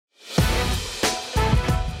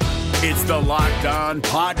It's the Locked On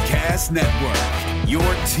Podcast Network, your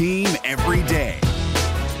team every day.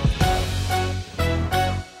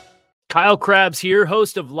 Kyle Krabs here,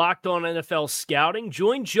 host of Locked On NFL Scouting.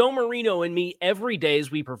 Join Joe Marino and me every day as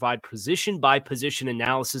we provide position-by-position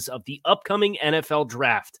analysis of the upcoming NFL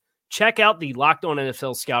Draft. Check out the Locked On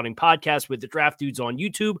NFL Scouting podcast with the Draft Dudes on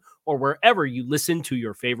YouTube or wherever you listen to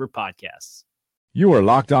your favorite podcasts. You are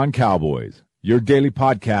Locked On Cowboys, your daily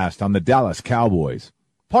podcast on the Dallas Cowboys.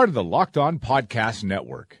 Part of the Locked On Podcast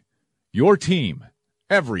Network, your team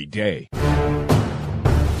every day.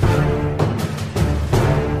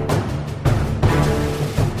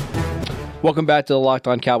 Welcome back to the Locked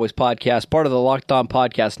On Cowboys podcast, part of the Locked On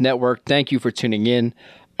Podcast Network. Thank you for tuning in.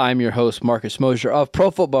 I'm your host, Marcus Mosher of Pro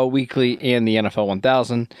Football Weekly and the NFL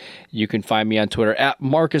 1000. You can find me on Twitter at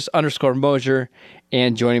Marcus_Mosher.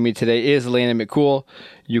 And joining me today is Landon McCool.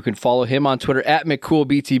 You can follow him on Twitter at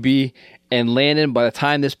McCoolBTB. And Landon, by the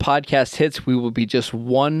time this podcast hits, we will be just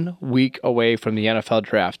 1 week away from the NFL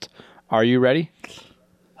Draft. Are you ready?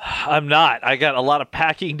 I'm not. I got a lot of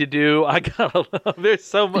packing to do. There's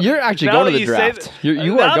so much. You're actually going to the draft. You are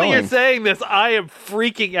going. Now that you're saying this, I am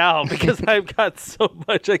freaking out because I've got so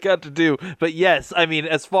much I got to do. But yes, I mean,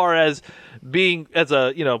 as far as being as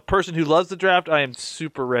a person who loves the draft, I am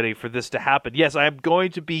super ready for this to happen. Yes, I am going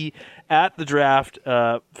to be at the draft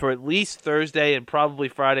for at least Thursday and probably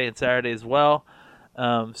Friday and Saturday as well.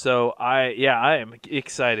 So I am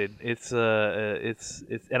excited. It's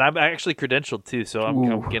and I'm actually credentialed too, so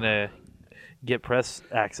I'm gonna get press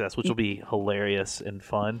access, which will be hilarious and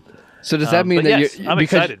fun. So does that mean that yes, I'm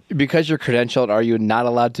excited because you're credentialed? Are you not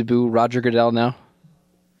allowed to boo Roger Goodell now?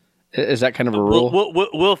 Is that kind of a rule?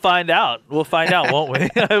 We'll find out. We'll find out, won't we?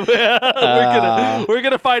 we're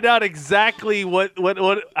gonna find out exactly what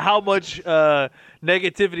how much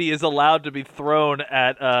negativity is allowed to be thrown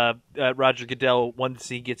at Roger Goodell once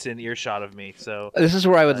he gets in earshot of me. So this is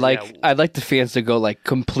where I would I'd like the fans to go like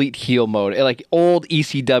complete heel mode, like old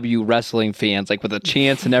ECW wrestling fans, like with a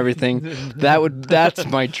chance and everything. That's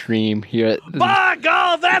my dream here. By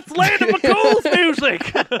God, that's Landon McCool's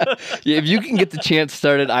music. Yeah, if you can get the chance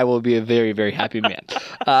started, I will be a very, very happy man.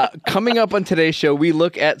 Coming up on today's show, we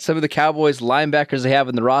look at some of the Cowboys linebackers they have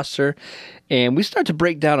in the roster. And we start to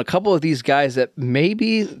break down a couple of these guys that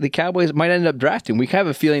maybe the Cowboys might end up drafting. We have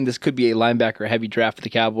a feeling this could be a linebacker-heavy draft for the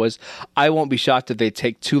Cowboys. I won't be shocked if they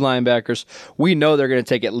take 2 linebackers. We know they're going to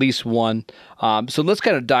take at least 1. So let's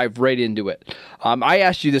kind of dive right into it. I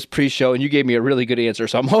asked you this pre-show, and you gave me a really good answer,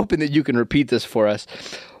 so I'm hoping that you can repeat this for us.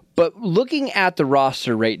 But looking at the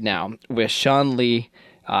roster right now with Sean Lee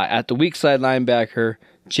at the weak side linebacker,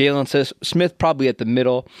 Jalen Smith probably at the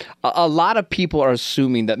middle. A lot of people are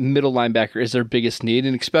assuming that middle linebacker is their biggest need,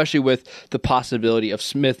 and especially with the possibility of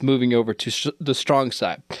Smith moving over to the strong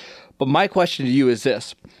side. But my question to you is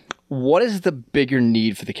this. What is the bigger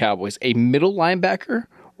need for the Cowboys, a middle linebacker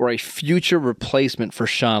or a future replacement for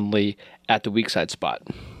Sean Lee at the weak side spot?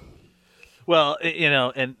 Well,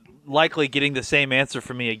 and likely getting the same answer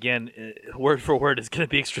from me again, word for word, is going to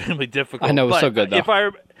be extremely difficult. I know, it's so good,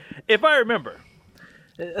 though. If I remember,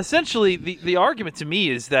 essentially, the argument to me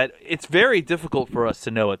is that it's very difficult for us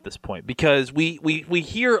to know at this point because we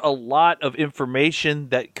hear a lot of information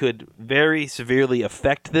that could very severely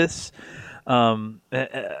affect this.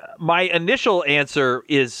 My initial answer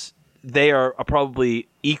is they are probably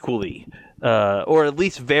equally or at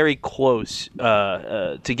least very close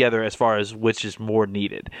together as far as which is more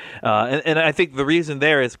needed. And I think the reason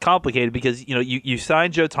there is complicated because you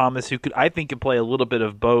signed Joe Thomas, who I think could play a little bit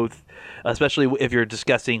of both, especially if you're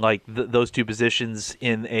discussing like those two positions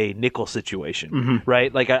in a nickel situation,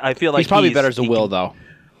 right? Like I feel like he's probably better as a will, though.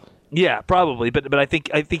 Yeah, probably, but I think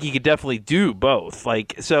he could definitely do both.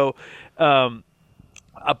 Like so.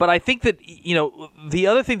 But I think that, the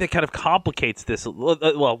other thing that kind of complicates this,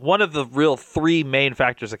 well, one of the real 3 main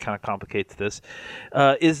factors that kind of complicates this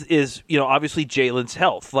is obviously Jalen's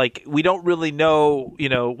health. Like, we don't really know,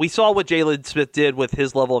 we saw what Jalen Smith did with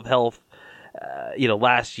his level of health,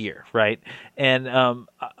 last year, right? And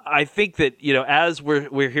I think that, as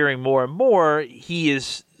we're hearing more and more, he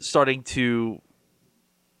is starting to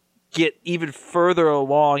get even further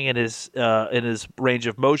along in his range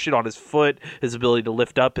of motion on his foot, his ability to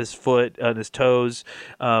lift up his foot and his toes.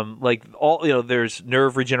 There's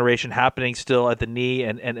nerve regeneration happening still at the knee,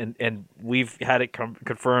 and we've had it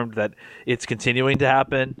confirmed that it's continuing to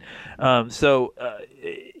happen.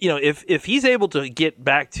 If he's able to get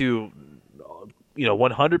back to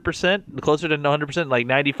 100%, closer to 100%, like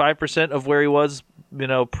 95% of where he was,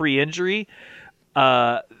 pre-injury,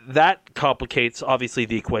 that complicates obviously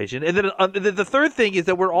the equation. And then the third thing is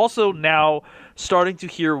that we're also now starting to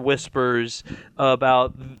hear whispers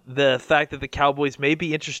about the fact that the Cowboys may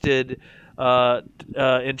be interested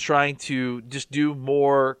in trying to just do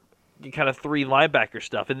more kind of 3 linebacker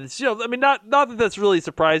stuff. And it's, I mean, not that that's really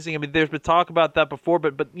surprising. I mean, there's been talk about that before,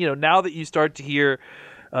 but now that you start to hear,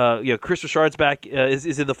 Chris Richard's back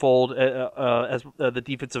is in the fold as the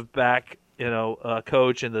defensive back,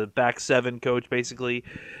 coach and the back 7 coach, basically.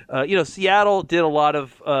 Seattle did a lot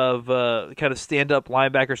of kind of stand-up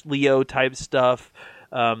linebackers, Leo type stuff.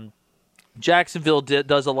 Jacksonville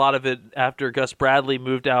does a lot of it after Gus Bradley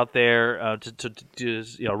moved out there to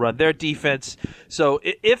run their defense. So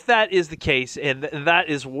if that is the case, and that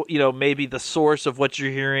is maybe the source of what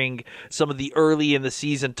you're hearing some of the early in the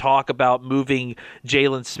season talk about moving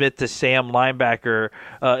Jalen Smith to Sam linebacker,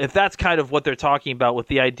 if that's kind of what they're talking about with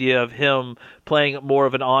the idea of him playing more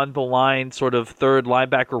of an on the line sort of third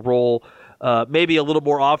linebacker role, maybe a little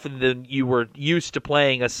more often than you were used to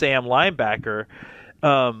playing a Sam linebacker,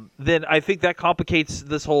 then I think that complicates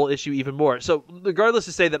this whole issue even more. So regardless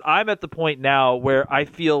to say that I'm at the point now where I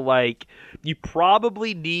feel like you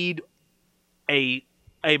probably need a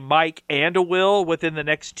Mike and a Will within the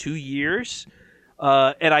next 2 years.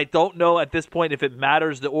 And I don't know at this point if it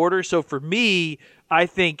matters the order. So for me, I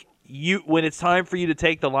think when it's time for you to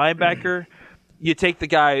take the linebacker, you take the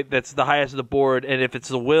guy that's the highest of the board, and if it's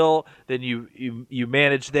a Will, then you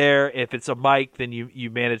manage there. If it's a Mike, then you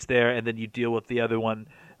manage there, and then you deal with the other one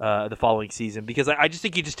the following season. Because I just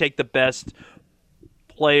think you just take the best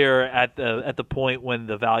player at the point when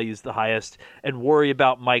the value is the highest, and worry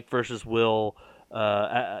about Mike versus Will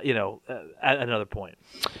at another point.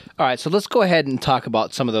 All right, so let's go ahead and talk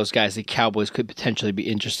about some of those guys the Cowboys could potentially be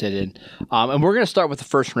interested in. And we're going to start with the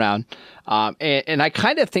first round. And I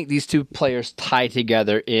kind of think these two players tie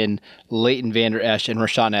together in Leighton Vander Esch and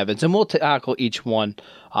Rashaan Evans. And we'll tackle each one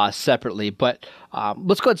separately. But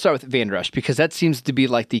let's go ahead and start with Vander Esch, because that seems to be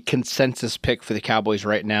like the consensus pick for the Cowboys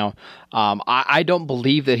right now. I don't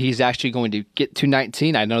believe that he's actually going to get to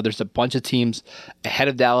 19. I know there's a bunch of teams ahead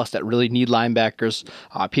of Dallas that really need linebackers.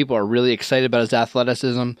 People are really excited about his athleticism.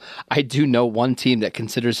 I do know one team that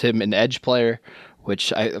considers him an edge player,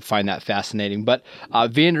 which I find that fascinating. But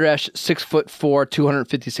Vander Esch, 6'4",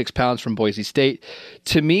 256 pounds from Boise State.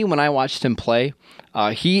 To me, when I watched him play,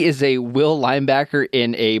 he is a Will linebacker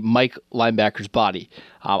in a Mike linebacker's body.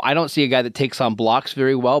 I don't see a guy that takes on blocks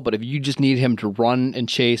very well, but if you just need him to run and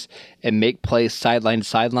chase and make plays sideline to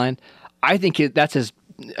sideline, I think that's his.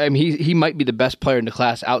 I mean, he might be the best player in the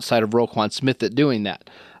class outside of Roquan Smith at doing that.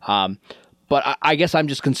 But I guess I'm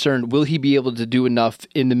just concerned, will he be able to do enough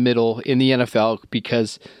in the middle in the NFL?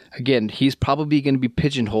 Because, again, he's probably going to be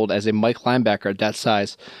pigeonholed as a Mike linebacker at that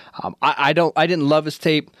size. I didn't love his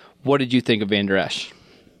tape. What did you think of Vander Esch?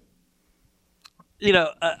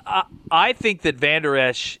 I think that Vander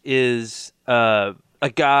Esch is a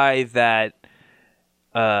guy that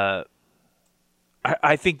I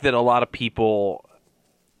think that a lot of people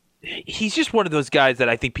 – he's just one of those guys that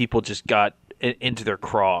I think people just got – into their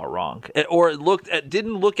craw wrong, or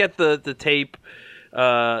didn't look at the tape,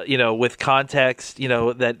 with context,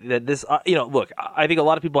 that this, look, I think a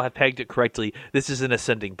lot of people have pegged it correctly. This is an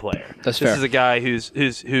ascending player. That's fair. This is a guy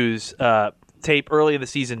whose tape early in the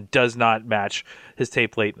season does not match his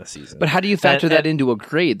tape late in the season. But how do you factor that into a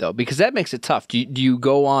grade, though? Because that makes it tough. Do you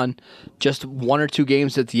go on just 1 or 2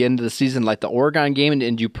 games at the end of the season, like the Oregon game,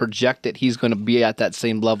 and do you project that he's going to be at that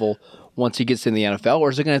same level once he gets in the NFL, or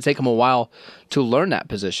is it going to take him a while to learn that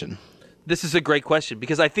position? This is a great question,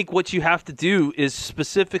 because I think what you have to do is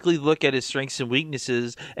specifically look at his strengths and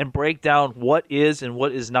weaknesses and break down what is and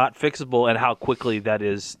what is not fixable and how quickly that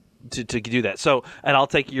is to do that. So, and I'll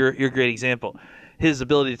take your great example, his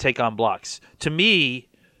ability to take on blocks. To me,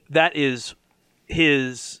 that is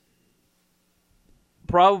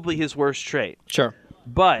probably his worst trait. Sure.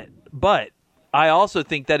 But I also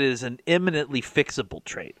think that is an eminently fixable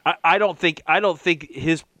trait. I don't think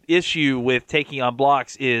his issue with taking on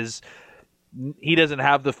blocks is he doesn't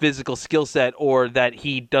have the physical skill set, or that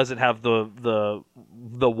he doesn't have the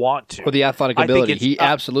want to, or the athletic ability. He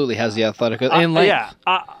absolutely has the athletic and length.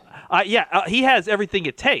 He has everything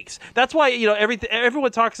it takes. That's why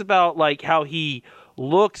everyone talks about like how he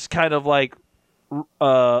looks kind of like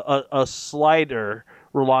a slider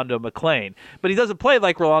Rolando McClain, but he doesn't play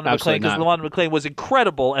like Rolando McClain, because Rolando McClain was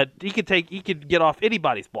incredible at he could get off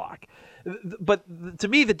anybody's block. But to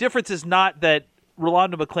me, the difference is not that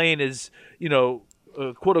Rolando McClain is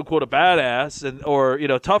quote unquote a badass or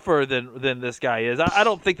tougher than this guy is. I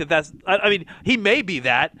don't think that's. I mean, he may be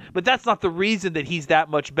that, but that's not the reason that he's that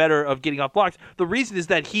much better of getting off blocks. The reason is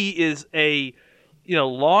that he is a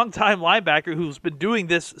longtime linebacker who's been doing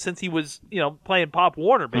this since he was, playing Pop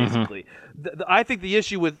Warner, basically. I think the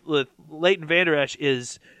issue with Leighton Vander Esch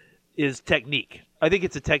is technique. I think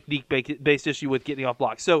it's a technique-based issue with getting off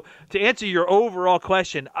blocks. So to answer your overall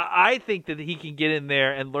question, I think that he can get in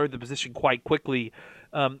there and learn the position quite quickly,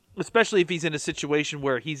 especially if he's in a situation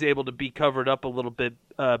where he's able to be covered up a little bit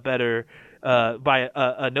better by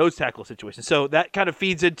a nose tackle situation. So that kind of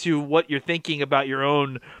feeds into what you're thinking about your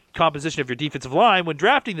own composition of your defensive line when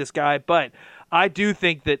drafting this guy. But I do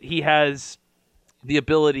think that he has the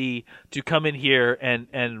ability to come in here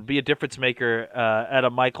and be a difference maker at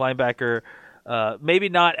a Mike linebacker. Maybe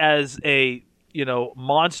not as a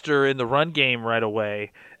monster in the run game right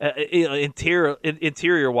away,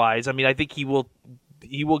 interior wise. I mean, I think he will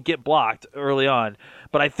get blocked early on,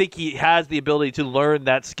 but I think he has the ability to learn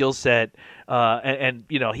that skill set, and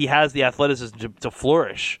he has the athleticism to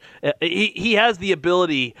flourish. He has the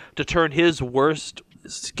ability to turn his worst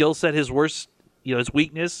skill set, his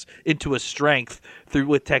weakness into a strength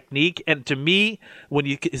with technique. And to me, when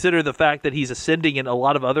you consider the fact that he's ascending in a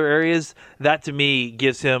lot of other areas, that to me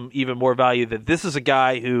gives him even more value, that this is a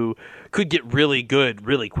guy who could get really good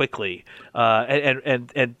really quickly, and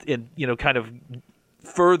kind of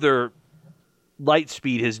further light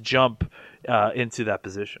speed his jump into that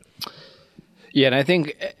position. Yeah, and I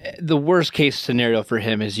think the worst case scenario for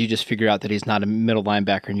him is you just figure out that he's not a middle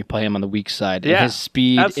linebacker and you play him on the weak side. Yeah, and his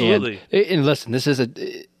speed. absolutely. And listen, this is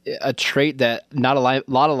a trait that not a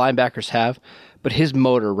lot of linebackers have, but his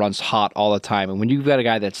motor runs hot all the time. And when you've got a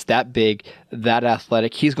guy that's that big, that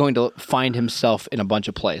athletic, he's going to find himself in a bunch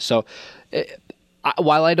of plays. So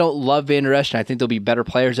while I don't love Vander Esch, and I think there'll be better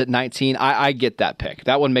players at 19, I get that pick.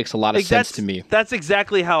 That one makes a lot of sense to me. That's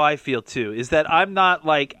exactly how I feel too, is that I'm not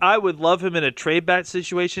I would love him in a trade back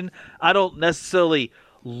situation. I don't necessarily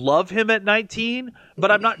love him at 19,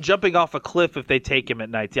 but I'm not jumping off a cliff if they take him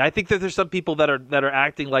at 19. I think that there's some people that are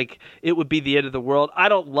acting like it would be the end of the world. I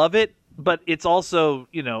don't love it, but it's also,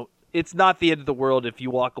 it's not the end of the world if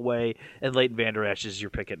you walk away and Leighton Vander Esch is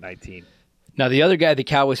your pick at 19. Now, the other guy the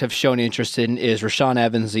Cowboys have shown interest in is Rashaan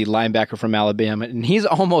Evans, the linebacker from Alabama, and he's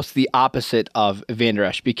almost the opposite of Vander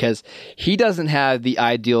Esch because he doesn't have the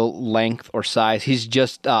ideal length or size. He's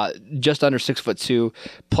just under 6'2",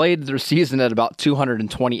 played the season at about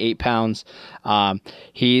 228 pounds.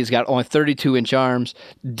 He's got only 32-inch arms,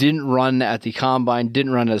 didn't run at the combine,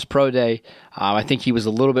 didn't run at his pro day. I think he was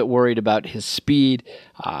a little bit worried about his speed.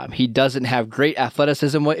 He doesn't have great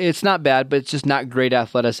athleticism. It's not bad, but it's just not great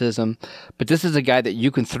athleticism. But this is a guy that you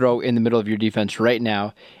can throw in the middle of your defense right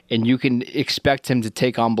now, and you can expect him to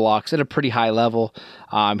take on blocks at a pretty high level.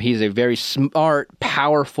 He's a very smart,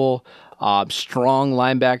 powerful, strong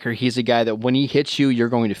linebacker. He's a guy that when he hits you, you're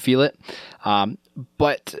going to feel it.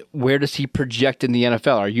 But where does he project in the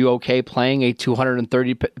NFL? Are you okay playing a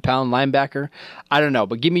 230-pound linebacker? I don't know,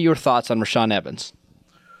 but give me your thoughts on Rashaan Evans.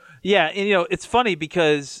 Yeah, and it's funny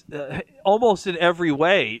because almost in every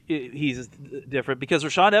way he's different, because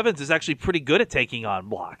Rashaan Evans is actually pretty good at taking on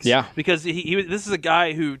blocks. Yeah. Because this is a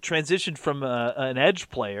guy who transitioned from an edge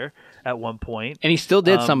player at one point. And he still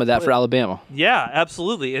did some of that for Alabama. Yeah,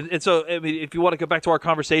 absolutely. And so, I mean, if you want to go back to our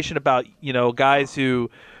conversation about, guys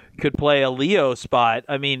who could play a Leo spot,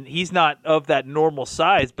 I mean, he's not of that normal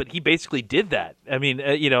size, but he basically did that. I mean,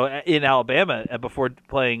 in Alabama before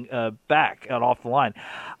playing back and off the line.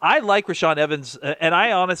 I like Rashaan Evans, and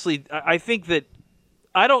I think that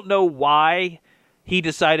I don't know why he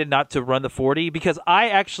decided not to run the 40, because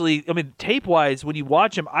tape-wise, when you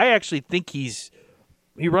watch him, I actually think he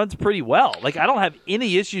runs pretty well. I don't have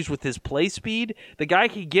any issues with his play speed. The guy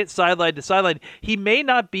can get sideline to sideline. He may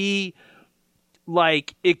not be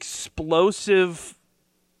explosive,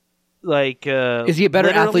 is he a better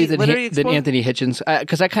athlete than Anthony Hitchens?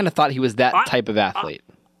 Because I kind of thought he was that type of athlete.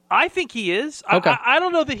 I think he is. Okay. I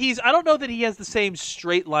don't know that he has the same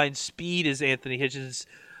straight line speed as Anthony Hitchens,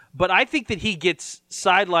 but I think that he gets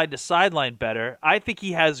sideline to sideline better. I think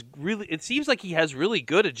he has it seems like he has really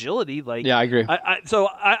good agility. Yeah, I agree. So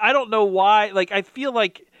I don't know why. I feel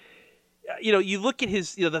like, you look at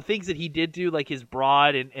his, the things that he did do, like his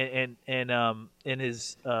broad and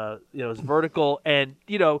his, his vertical, and,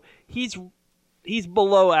 he's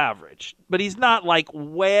below average, but he's not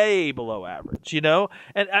way below average, And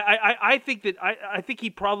I think that I think he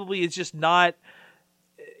probably is just not.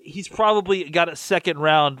 He's probably got a second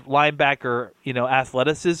round linebacker,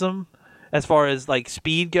 athleticism as far as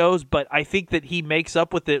speed goes, but I think that he makes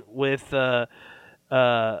up with it with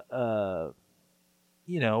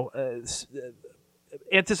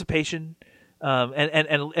anticipation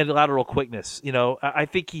and lateral quickness. I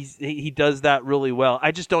think he does that really well.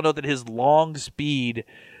 I just don't know that his long speed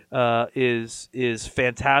is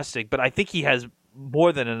fantastic, but I think he has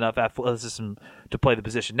more than enough athleticism to play the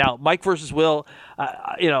position. Now, Mike versus Will,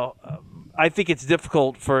 I think it's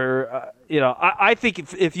difficult for I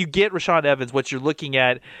think if you get Rashaan Evans, what you're looking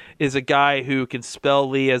at is a guy who can spell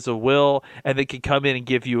Lee as a Will, and then can come in and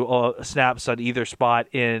give you snaps on either spot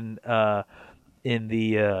in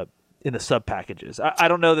the sub packages. I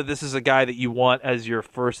don't know that this is a guy that you want as your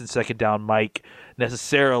first and second down Mike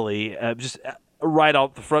necessarily, just right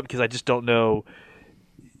off the front, because I just don't know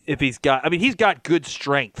if he's got good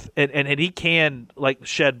strength and he can like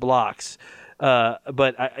shed blocks,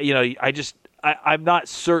 but I'm not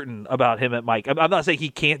certain about him at Mike. I'm not saying he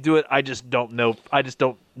can't do it. I just don't know. I just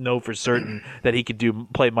don't know for certain that he could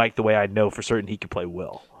play Mike the way I know for certain he could play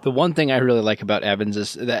Will. The one thing I really like about Evans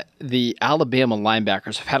is that the Alabama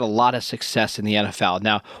linebackers have had a lot of success in the NFL.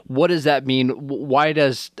 Now, what does that mean? Why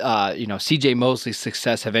does C.J. Mosley's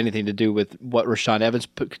success have anything to do with what Rashaan Evans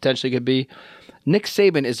potentially could be? Nick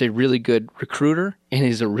Saban is a really good recruiter, and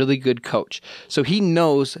he's a really good coach. So he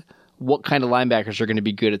knows what kind of linebackers are going to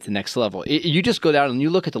be good at the next level. You just go down and you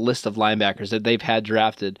look at the list of linebackers that they've had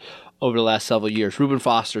drafted over the last several years. Reuben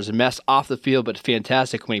Foster's a mess off the field, but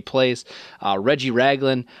fantastic when he plays. Reggie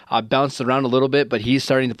Ragland bounced around a little bit, but he's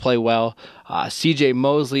starting to play well. C.J.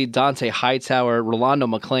 Mosley, Dante Hightower, Rolando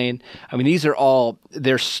McClain. I mean, these are all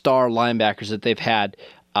their star linebackers that they've had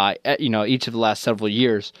each of the last several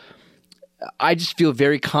years. I just feel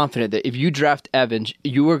very confident that if you draft Evans,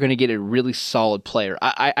 you are going to get a really solid player.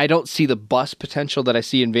 I don't see the bust potential that I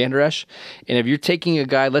see in Van Der Esch. And if you're taking a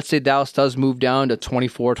guy, let's say Dallas does move down to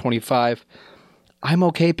 24, 25, I'm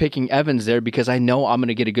okay picking Evans there because I know I'm going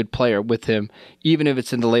to get a good player with him, even if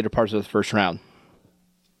it's in the later parts of the first round.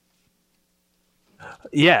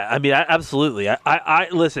 Yeah, I mean, absolutely. I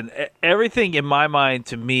listen, everything in my mind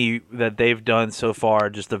to me that they've done so far,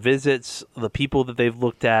 just the visits, the people that they've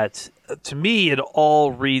looked at, to me, it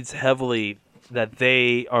all reads heavily that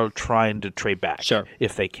they are trying to trade back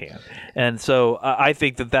if they can. And so I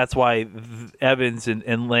think that's why Evans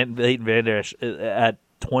and Leighton Van Der Esch at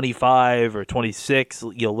 25 or 26,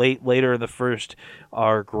 later in the first,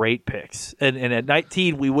 are great picks. And at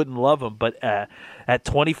 19, we wouldn't love them, but at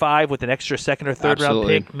 25 with an extra second or third round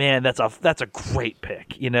pick, man, that's a great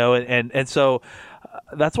pick, and so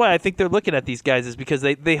that's why I think they're looking at these guys, is because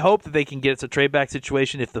they hope that they can get a trade back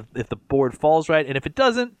situation if the board falls right, and if it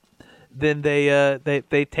doesn't, then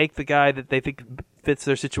they take the guy that they think fits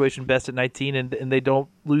their situation best at 19, and they don't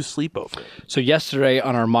lose sleep over it. So yesterday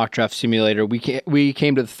on our mock draft simulator, we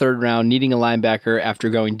came to the third round needing a linebacker after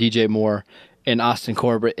going DJ Moore and Austin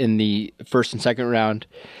Corbett in the first and second round,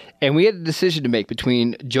 and we had a decision to make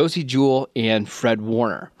between Josie Jewell and Fred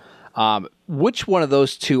Warner. Which one of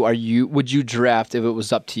those two would you draft if it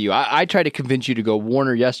was up to you? I tried to convince you to go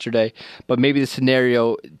Warner yesterday, but maybe the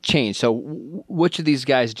scenario changed. So which of these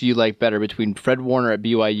guys do you like better between Fred Warner at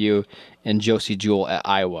BYU and Josie Jewell at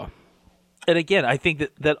Iowa? And again, I think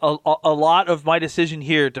that a lot of my decision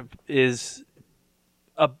here is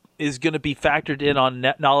going to be factored in on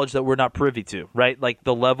knowledge that we're not privy to, right? Like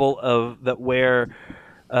the level of that where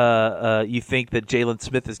you think that Jalen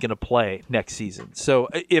Smith is going to play next season. So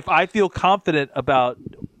if I feel confident about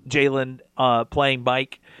Jalen playing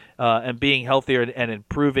Mike and being healthier and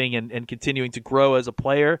improving and continuing to grow as a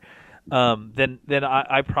player, then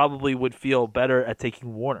I probably would feel better at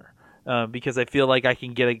taking Warner. Because I feel like I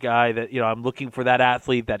can get a guy that, I'm looking for that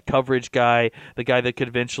athlete, that coverage guy, the guy that could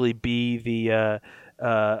eventually be the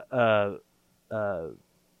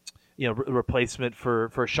replacement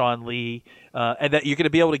for Sean Lee, and that you're going to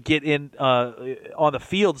be able to get in on the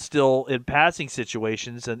field still in passing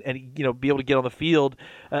situations, and be able to get on the field,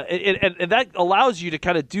 and that allows you to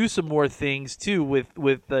kind of do some more things too with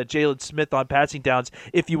Jalen Smith on passing downs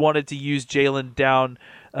if you wanted to use Jalen down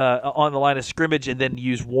on the line of scrimmage and then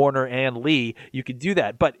use Warner and Lee, you could do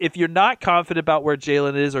that. But if you're not confident about where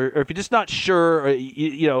Jalen is, or if you're just not sure, or,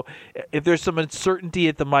 if there's some uncertainty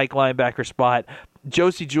at the Mike linebacker spot,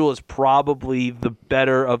 Josie Jewell is probably the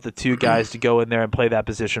better of the two guys to go in there and play that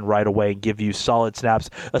position right away and give you solid snaps,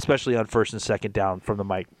 especially on first and second down from the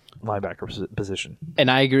Mike linebacker position. And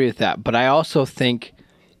I agree with that. But I also think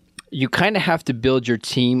you kind of have to build your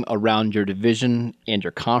team around your division and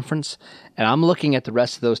your conference. And I'm looking at the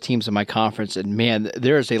rest of those teams in my conference, and man,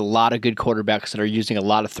 there's a lot of good quarterbacks that are using a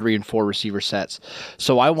lot of 3 and 4 receiver sets.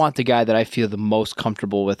 So I want the guy that I feel the most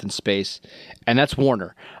comfortable with in space, and that's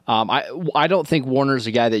Warner. I don't think Warner is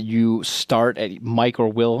a guy that you start at Mike or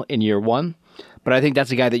Will in year one, but I think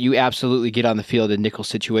that's a guy that you absolutely get on the field in nickel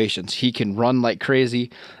situations. He can run like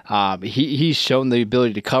crazy. He's shown the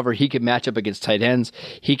ability to cover. He can match up against tight ends.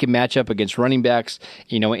 He can match up against running backs.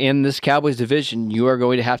 In this Cowboys division, you are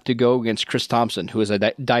going to have to go against Chris Thompson, who is a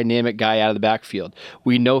dynamic guy out of the backfield.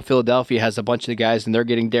 We know Philadelphia has a bunch of the guys, and they're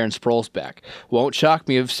getting Darren Sproles back. Won't shock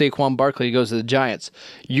me if Saquon Barkley goes to the Giants.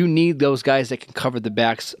 You need those guys that can cover the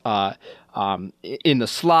backs in the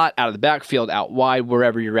slot, out of the backfield, out wide,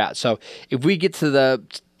 wherever you're at. So if we get to the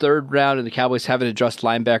third round and the Cowboys haven't addressed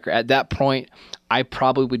linebacker, at that point, I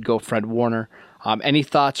probably would go Fred Warner. Any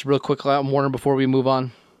thoughts real quickly on Warner before we move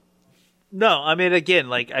on? No, I mean,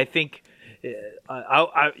 again, I think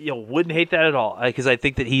I wouldn't hate that at all, because I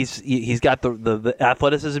think that he's got the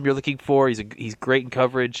athleticism you're looking for. He's great in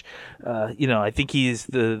coverage. I think he's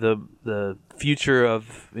the future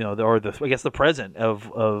of the present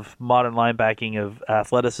of modern linebacking, of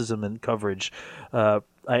athleticism and coverage. To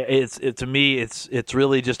me it's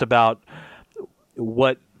really just about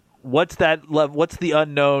what's the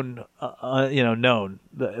unknown known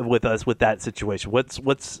with us with that situation. What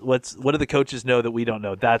do the coaches know that we don't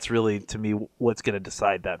know? That's really, to me, what's going to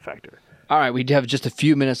decide that factor. All right, we have just a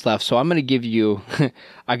few minutes left, so I'm going to give you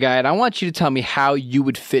a guy, and I want you to tell me how you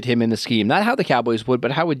would fit him in the scheme. Not how the Cowboys would,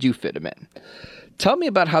 but how would you fit him in? Tell me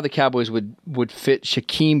about how the Cowboys would fit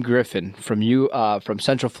Shaquem Griffin from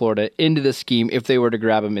Central Florida into the scheme if they were to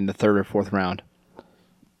grab him in the third or fourth round.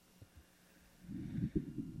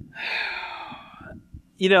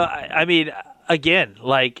 I mean, again,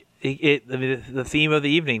 the theme of the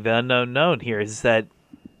evening, the unknown known here, is that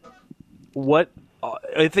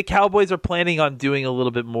if the Cowboys are planning on doing a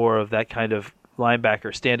little bit more of that kind of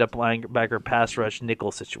stand-up linebacker, pass rush,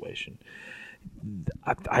 nickel situation.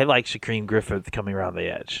 I like Shaquem Griffin coming around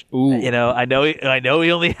the edge. Ooh. I know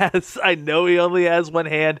he only has one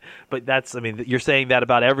hand, but you're saying that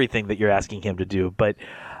about everything that you're asking him to do. But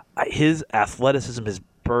his athleticism, his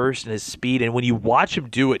burst, and his speed, and when you watch him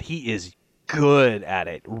do it, he is good at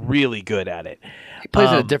it, really good at it. He plays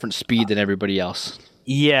at a different speed than everybody else.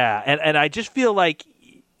 Yeah, and I just feel like,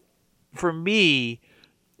 for me,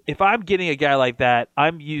 if I'm getting a guy like that,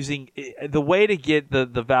 I'm using the way to get the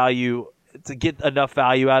value. To get enough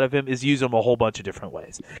value out of him is use him a whole bunch of different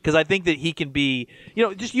ways, because I think that he can be,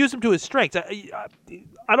 just use him to his strengths.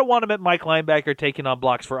 I don't want him at Mike linebacker taking on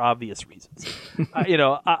blocks for obvious reasons.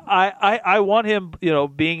 I want him,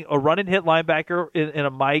 being a run and hit linebacker in a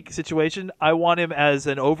Mike situation. I want him as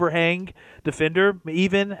an overhang defender,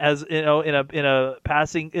 even as in a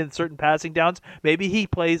passing, in certain passing downs. Maybe he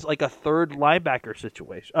plays like a third linebacker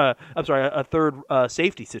situation. A third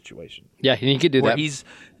safety situation. Yeah, he could do that.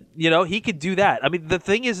 He could do that. I mean, the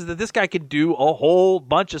thing is that this guy can do a whole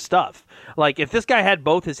bunch of stuff. Like, if this guy had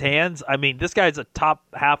both his hands, I mean, this guy's a top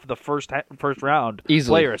half of the first round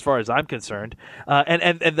easily player, as far as I'm concerned.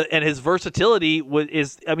 And his versatility it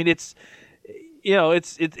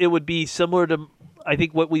would be similar to, I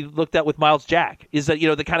think, what we looked at with Miles Jack, is that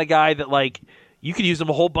the kind of guy that you could use him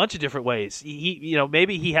a whole bunch of different ways. He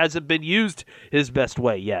maybe he hasn't been used his best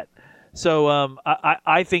way yet. So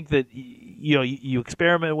I think that you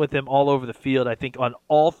experiment with him all over the field. I think on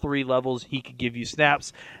all three levels he could give you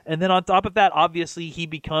snaps, and then on top of that, obviously he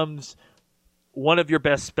becomes one of your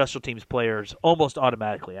best special teams players almost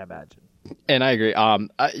automatically, I imagine. And I agree.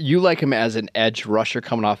 You like him as an edge rusher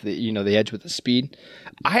coming off the edge with the speed.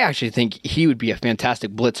 I actually think he would be a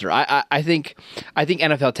fantastic blitzer. I think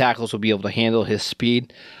NFL tackles will be able to handle his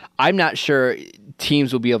speed. I'm not sure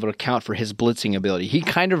teams will be able to account for his blitzing ability. He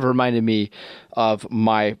kind of reminded me of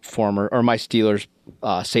my Steelers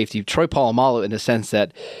safety, Troy Polamalu, in the sense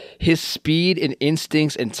that his speed and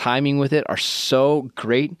instincts and timing with it are so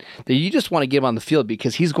great that you just want to get him on the field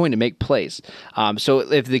because he's going to make plays. So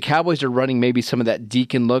if the Cowboys are running maybe some of that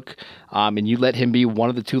Deacon look, and you let him be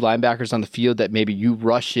one of the two linebackers on the field that maybe you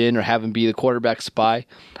rush in or have him be the quarterback spy,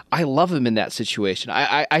 I love him in that situation.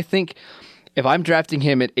 I think if I'm drafting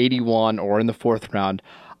him at 81 or in the fourth round,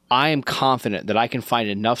 I am confident that I can find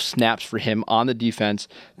enough snaps for him on the defense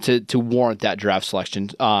to warrant that draft selection.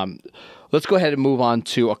 Let's go ahead and move on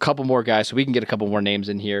to a couple more guys so we can get a couple more names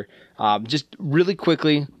in here. Just really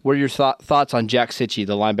quickly, what are your thoughts on Jack Sitchie,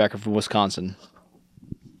 the linebacker from Wisconsin?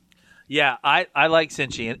 Yeah, I like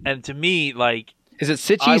Sitchie, and to me, is it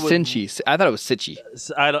Sitchie? Cinchie? I thought it was Sitchie.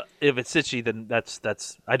 If it's Sitchie, then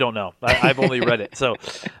that's I don't know. I've only read it, so.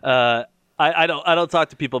 I don't talk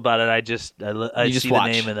to people about it. I see the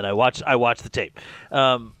name and then I watch the tape.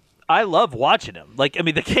 I love watching him.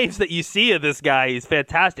 The games that you see of this guy is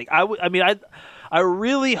fantastic. I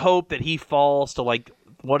really hope that he falls to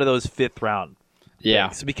one of those fifth round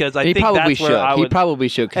picks because I he think probably that's should. where I would. He probably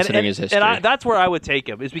should, considering his history. And that's where I would take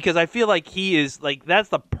him, is because I feel like he is like that's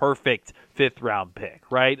the perfect 5th round pick,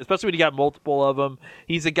 right? Especially when you got multiple of them.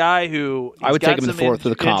 He's a guy who I would take him in the 4th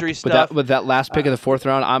with a comp. With that last pick of the 4th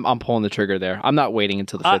round, I'm pulling the trigger there. I'm not waiting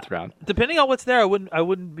until the 5th round. Depending on what's there, I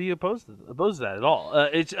wouldn't be opposed to that at all.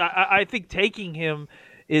 I think taking him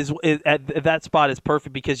is at that spot is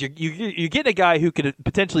perfect because you're getting a guy who could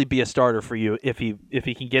potentially be a starter for you if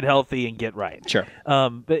he can get healthy and get right. Sure.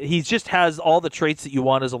 But he just has all the traits that you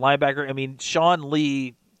want as a linebacker. I mean, Sean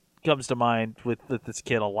Lee comes to mind with this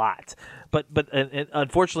kid a lot, but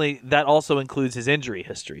unfortunately that also includes his injury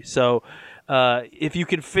history. So if you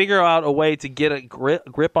can figure out a way to get a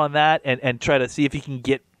grip on that and try to see if you can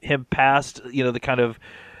get him past the kind of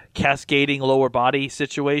cascading lower body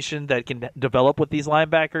situation that can develop with these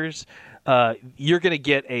linebackers, you're going to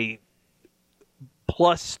get a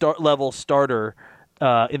plus level starter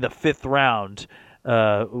in the 5th round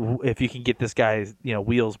if you can get this guy's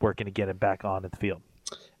wheels working to get him back on the field.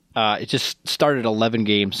 It just started 11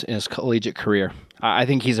 games in his collegiate career. I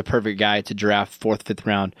think he's a perfect guy to draft 4th, 5th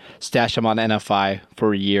round, stash him on NFI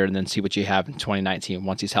for a year, and then see what you have in 2019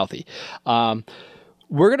 once he's healthy.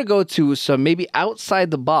 We're going to go to some maybe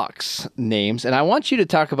outside the box names, and I want you to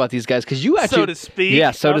talk about these guys because you actually... So to speak.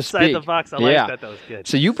 Yeah, so to outside speak. the box. I like that. That was good.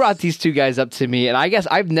 So you brought these two guys up to me, and I guess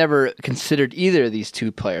I've never considered either of these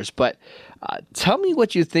two players, but tell me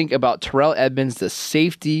what you think about Terrell Edmonds, the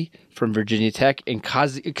safety from Virginia Tech, and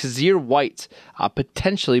Kazir White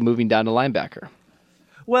potentially moving down to linebacker.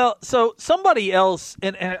 Well, so somebody else,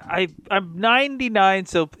 and I'm 99.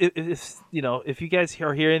 So if you guys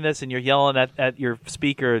are hearing this and you're yelling at your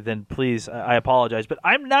speaker, then please, I apologize. But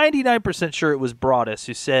I'm 99% sure it was Broadus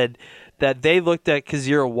who said that they looked at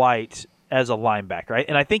Kazir White as a linebacker, right?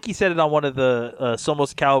 And I think he said it on one of the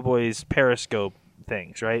Somos Cowboys Periscope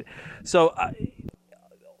things, right? So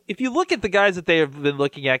if you look at the guys that they have been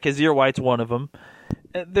looking at, Kazir White's one of them.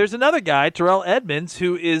 There's another guy, Terrell Edmonds,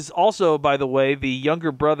 who is also, by the way, the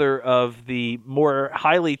younger brother of the more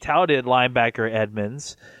highly touted linebacker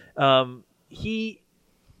Edmonds. He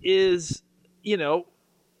is, kind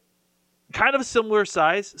of a similar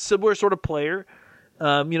size, similar sort of player.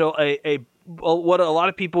 What a lot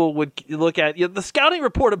of people would look at, the scouting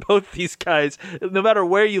report of both these guys, no matter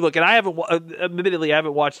where you look, and I haven't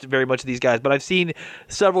watched very much of these guys, but I've seen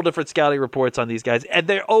several different scouting reports on these guys, and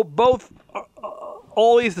they're both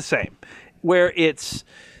always the same, where it's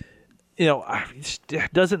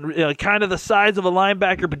doesn't kind of the size of a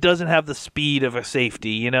linebacker, but doesn't have the speed of a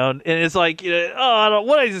safety, and it's like,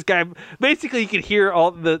 what is this guy? Basically, you can hear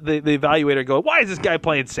all the evaluator go, "Why is this guy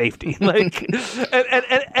playing safety?" Like,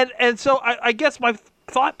 and so I guess my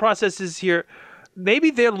thought process is here.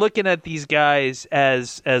 Maybe they're looking at these guys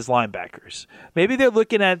as linebackers. Maybe they're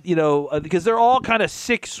looking at, because they're all kind of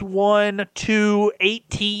 6'1",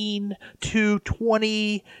 218,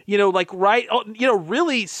 220,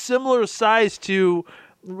 really similar size to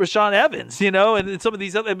Rashaan Evans, and some of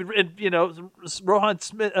these other, Rohan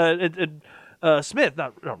Smith, Smith,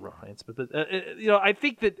 not Rohan Smith, but, I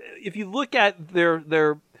think that if you look at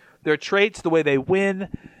their traits, the way they win,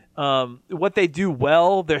 what they do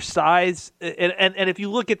well, their size, and if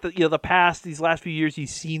you look at the past, these last few years, you've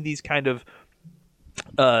seen these kind of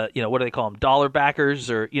what do they call them, dollar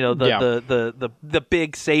backers, or the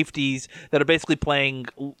big safeties that are basically playing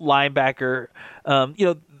linebacker.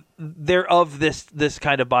 They're of this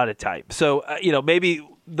kind of body type. So maybe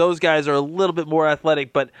those guys are a little bit more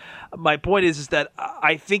athletic, but my point is that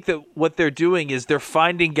I think that what they're doing is they're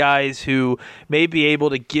finding guys who may be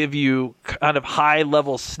able to give you kind of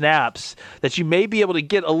high-level snaps that you may be able to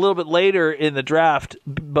get a little bit later in the draft,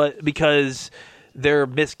 but because they're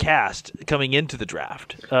miscast coming into the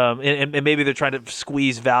draft. And maybe they're trying to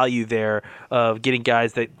squeeze value there of getting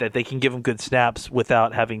guys that they can give them good snaps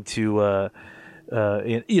without having to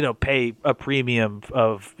pay a premium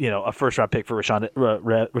of a first round pick for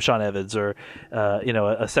Rashaan Evans, or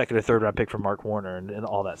a second or third round pick for Mark Warner, and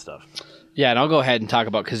all that stuff. Yeah, and I'll go ahead and talk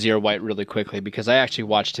about Kazir White really quickly because I actually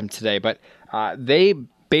watched him today. But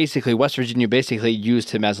West Virginia basically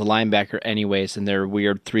used him as a linebacker anyways in their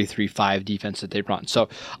weird 3-3-5 defense that they run. So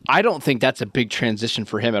I don't think that's a big transition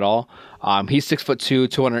for him at all. He's 6'2",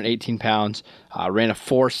 218 pounds, ran a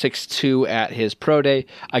 4.62 at his pro day.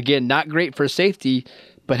 Again, not great for safety,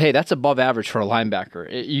 but hey, that's above average for a linebacker.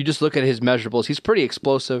 You just look at his measurables. He's pretty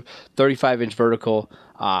explosive, 35-inch vertical,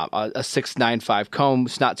 a 6.95 comb.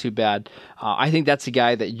 It's not too bad. I think that's a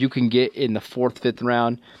guy that you can get in the 4th, 5th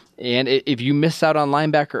round. And if you miss out on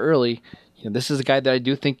linebacker early, this is a guy that I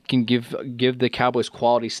do think can give the Cowboys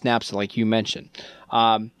quality snaps, like you mentioned.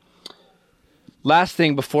 Last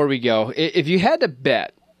thing before we go, if you had to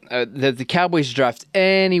bet that the Cowboys draft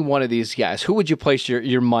any one of these guys, who would you place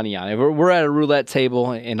your money on? If we're at a roulette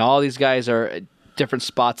table and all these guys are at different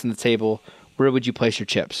spots in the table, where would you place your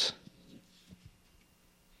chips?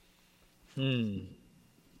 I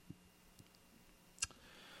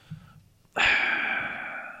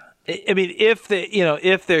mean, if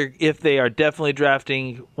they are definitely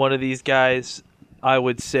drafting one of these guys, I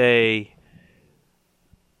would say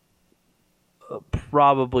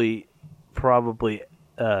probably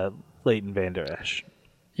Leighton Vander Esch.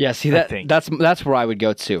 Yeah, see that's where I would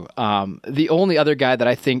go to. The only other guy that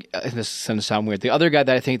I think, this is going to sound weird, the other guy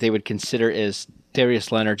that I think they would consider is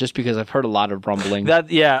Darius Leonard, just because I've heard a lot of rumbling.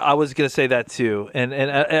 I was going to say that too, and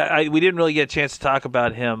we didn't really get a chance to talk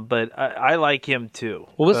about him, but I like him too.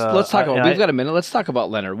 Well, let's talk about. We've got a minute. Let's talk about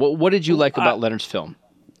Leonard. What did you like about Leonard's film?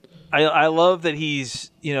 I love that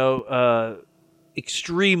he's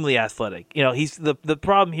extremely athletic. He's the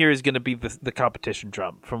problem here is going to be the competition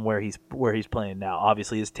drum from where he's playing now.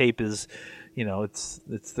 Obviously, his tape is, it's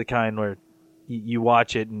the kind where you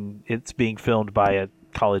watch it and it's being filmed by a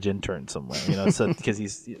college intern somewhere. So because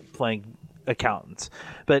he's playing accountants,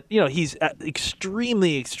 but he's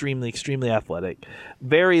extremely, extremely, extremely athletic,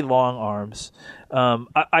 very long arms.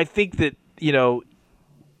 I think that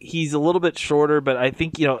he's a little bit shorter, but I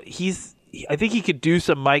think I think he could do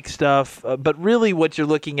some Mike stuff, but really what you're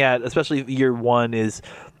looking at, especially year one, is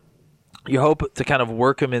you hope to kind of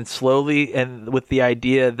work him in slowly and with the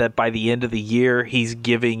idea that by the end of the year, he's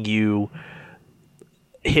giving you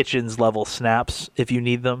Hitchens level snaps if you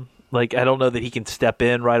need them. Like, I don't know that he can step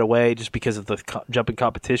in right away just because of the jumping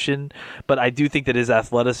competition, but I do think that his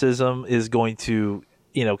athleticism is going to,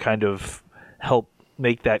 kind of help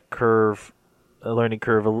make that learning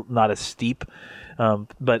curve not as steep.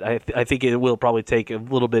 But I think it will probably take a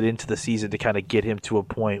little bit into the season to kind of get him to a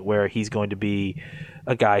point where he's going to be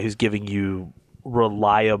a guy who's giving you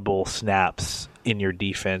reliable snaps in your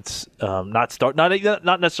defense. Not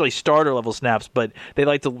necessarily starter level snaps, but they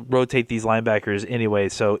like to rotate these linebackers anyway.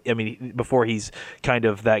 So, I mean, before he's kind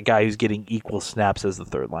of that guy who's getting equal snaps as the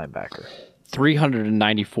third linebacker.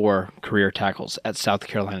 394 career tackles at South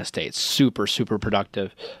Carolina State. Super, super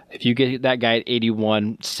productive. If you get that guy at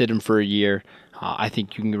 81, sit him for a year, I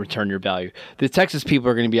think you can return your value. The Texas people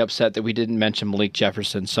are going to be upset that we didn't mention Malik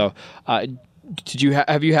Jefferson. So,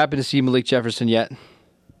 have you happened to see Malik Jefferson yet?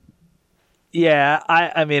 Yeah,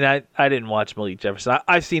 I mean I didn't watch Malik Jefferson.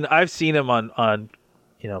 I've seen him on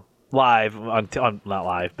live on not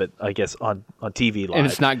live, but I guess on TV live. And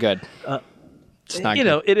it's not good. It's not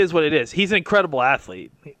good. It is what it is. He's an incredible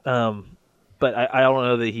athlete, but I don't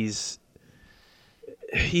know that he's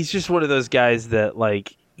just one of those guys that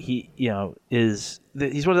he's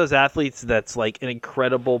one of those athletes that's like an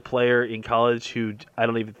incredible player in college who I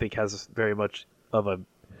don't even think has very much of a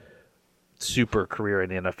super career in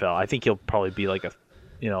the NFL. I think he'll probably be like a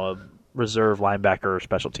reserve linebacker or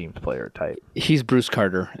special teams player type. He's Bruce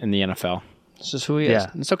Carter in the NFL. It's just who he is. Yeah.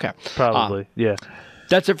 It's okay. Probably. Yeah.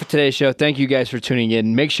 That's it for today's show. Thank you guys for tuning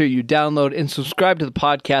in. Make sure you download and subscribe to the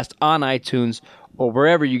podcast on iTunes or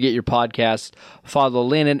wherever you get your podcasts. Follow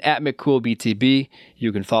Landon at McCoolBTB.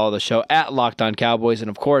 You can follow the show at Locked On Cowboys. And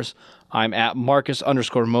of course, I'm at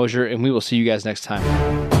Marcus_Mosier, and we will see you guys next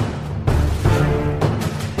time.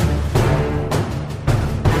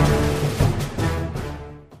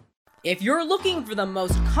 If you're looking for the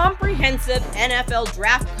most comprehensive NFL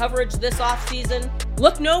draft coverage this offseason,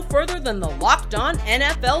 look no further than the Locked On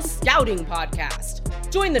NFL Scouting Podcast.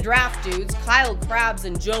 Join the draft dudes, Kyle Krabs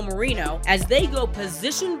and Joe Marino, as they go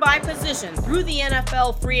position by position through the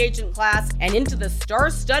NFL free agent class and into the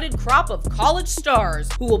star-studded crop of college stars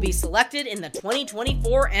who will be selected in the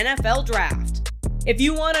 2024 NFL Draft. If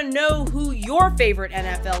you want to know who your favorite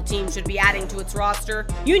NFL team should be adding to its roster,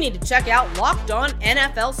 you need to check out Locked On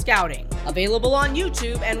NFL Scouting, available on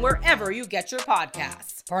YouTube and wherever you get your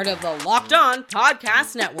podcasts. Part of the Locked On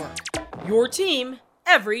Podcast Network, your team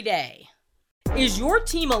every day. Is your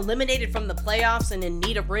team eliminated from the playoffs and in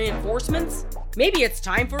need of reinforcements? Maybe it's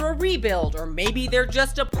time for a rebuild, or maybe they're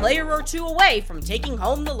just a player or two away from taking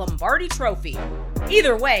home the Lombardi Trophy.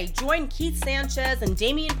 Either way, join Keith Sanchez and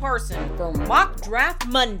Damian Parson for Mock Draft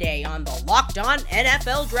Monday on the Locked On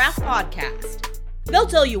NFL Draft Podcast. They'll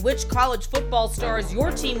tell you which college football stars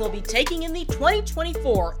your team will be taking in the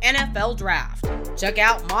 2024 NFL Draft. Check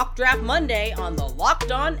out Mock Draft Monday on the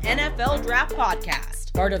Locked On NFL Draft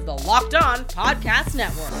Podcast, part of the Locked On Podcast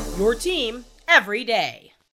Network, your team every day.